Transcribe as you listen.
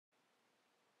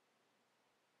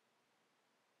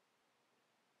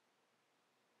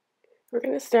We're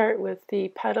going to start with the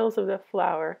petals of the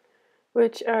flower,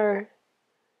 which are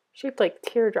shaped like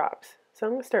teardrops. So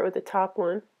I'm going to start with the top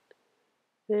one,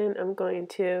 then I'm going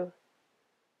to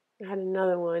add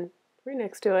another one right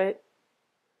next to it,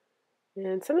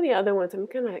 and some of the other ones I'm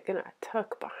gonna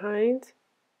tuck behind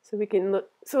so we can look,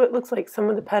 so it looks like some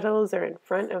of the petals are in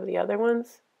front of the other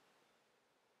ones.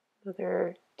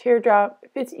 Another teardrop.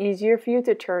 If it's easier for you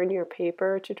to turn your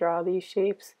paper to draw these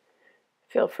shapes,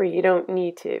 feel free. You don't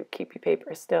need to keep your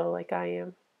paper still like I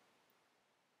am.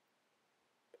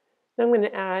 Then I'm going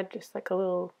to add just like a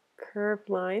little curved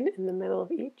line in the middle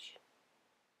of each.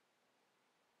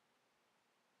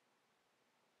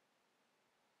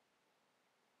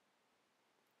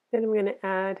 Then I'm going to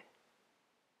add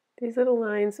these little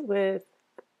lines with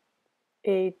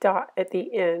a dot at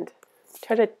the end.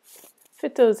 Try to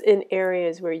fit those in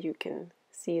areas where you can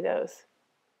see those.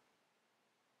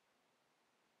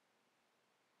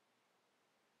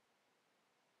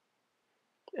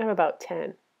 I have about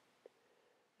 10.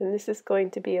 And this is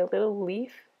going to be a little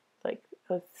leaf, like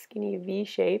a skinny V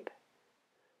shape.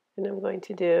 And I'm going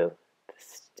to do the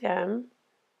stem.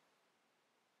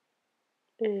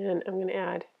 And I'm going to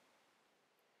add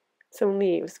some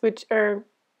leaves, which are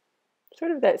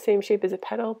sort of that same shape as a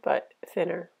petal, but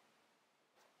thinner.